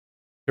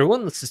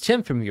Everyone, this is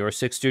Tim from Your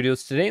Six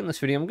Studios. Today in this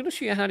video, I'm going to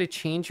show you how to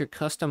change your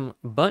custom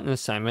button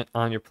assignment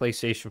on your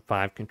PlayStation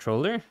 5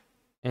 controller.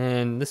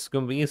 And this is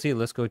going to be easy.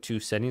 Let's go to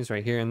settings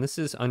right here. And this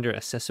is under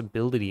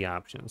accessibility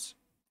options.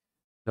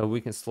 So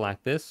we can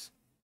select this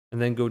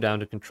and then go down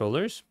to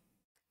controllers.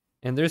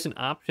 And there's an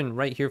option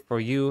right here for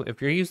you.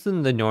 If you're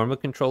using the normal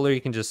controller, you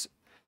can just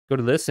go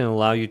to this and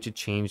allow you to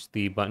change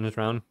the buttons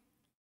around.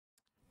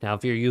 Now,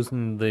 if you're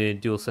using the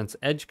DualSense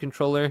Edge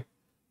controller,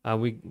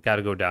 we got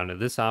to go down to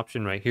this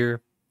option right here.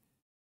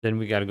 Then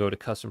we got to go to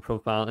custom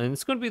profile, and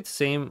it's going to be the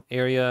same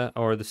area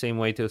or the same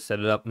way to set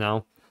it up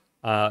now.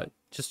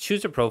 Just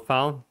choose a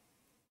profile,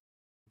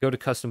 go to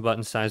custom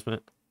button size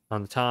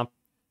on the top,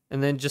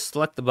 and then just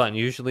select the button.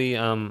 Usually,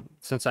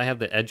 since I have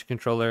the Edge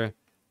controller,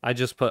 I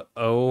just put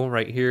O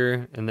right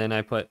here, and then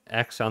I put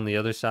X on the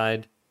other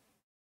side,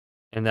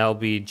 and that'll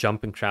be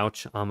jump and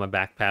crouch on my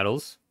back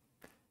paddles.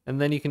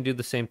 And then you can do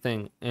the same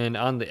thing. And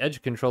on the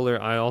Edge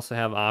controller, I also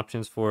have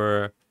options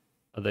for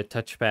the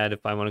touchpad.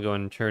 If I want to go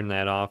and turn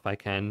that off, I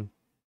can,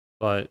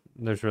 but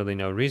there's really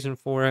no reason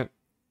for it.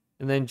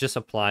 And then just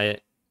apply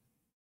it,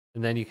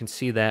 and then you can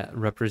see that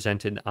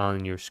represented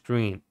on your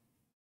screen.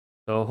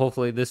 So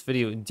hopefully this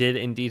video did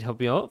indeed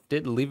help you out. If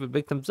it did, leave a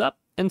big thumbs up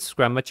and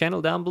subscribe my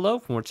channel down below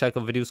for more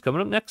technical videos coming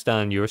up next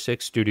on Your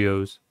Six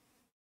Studios.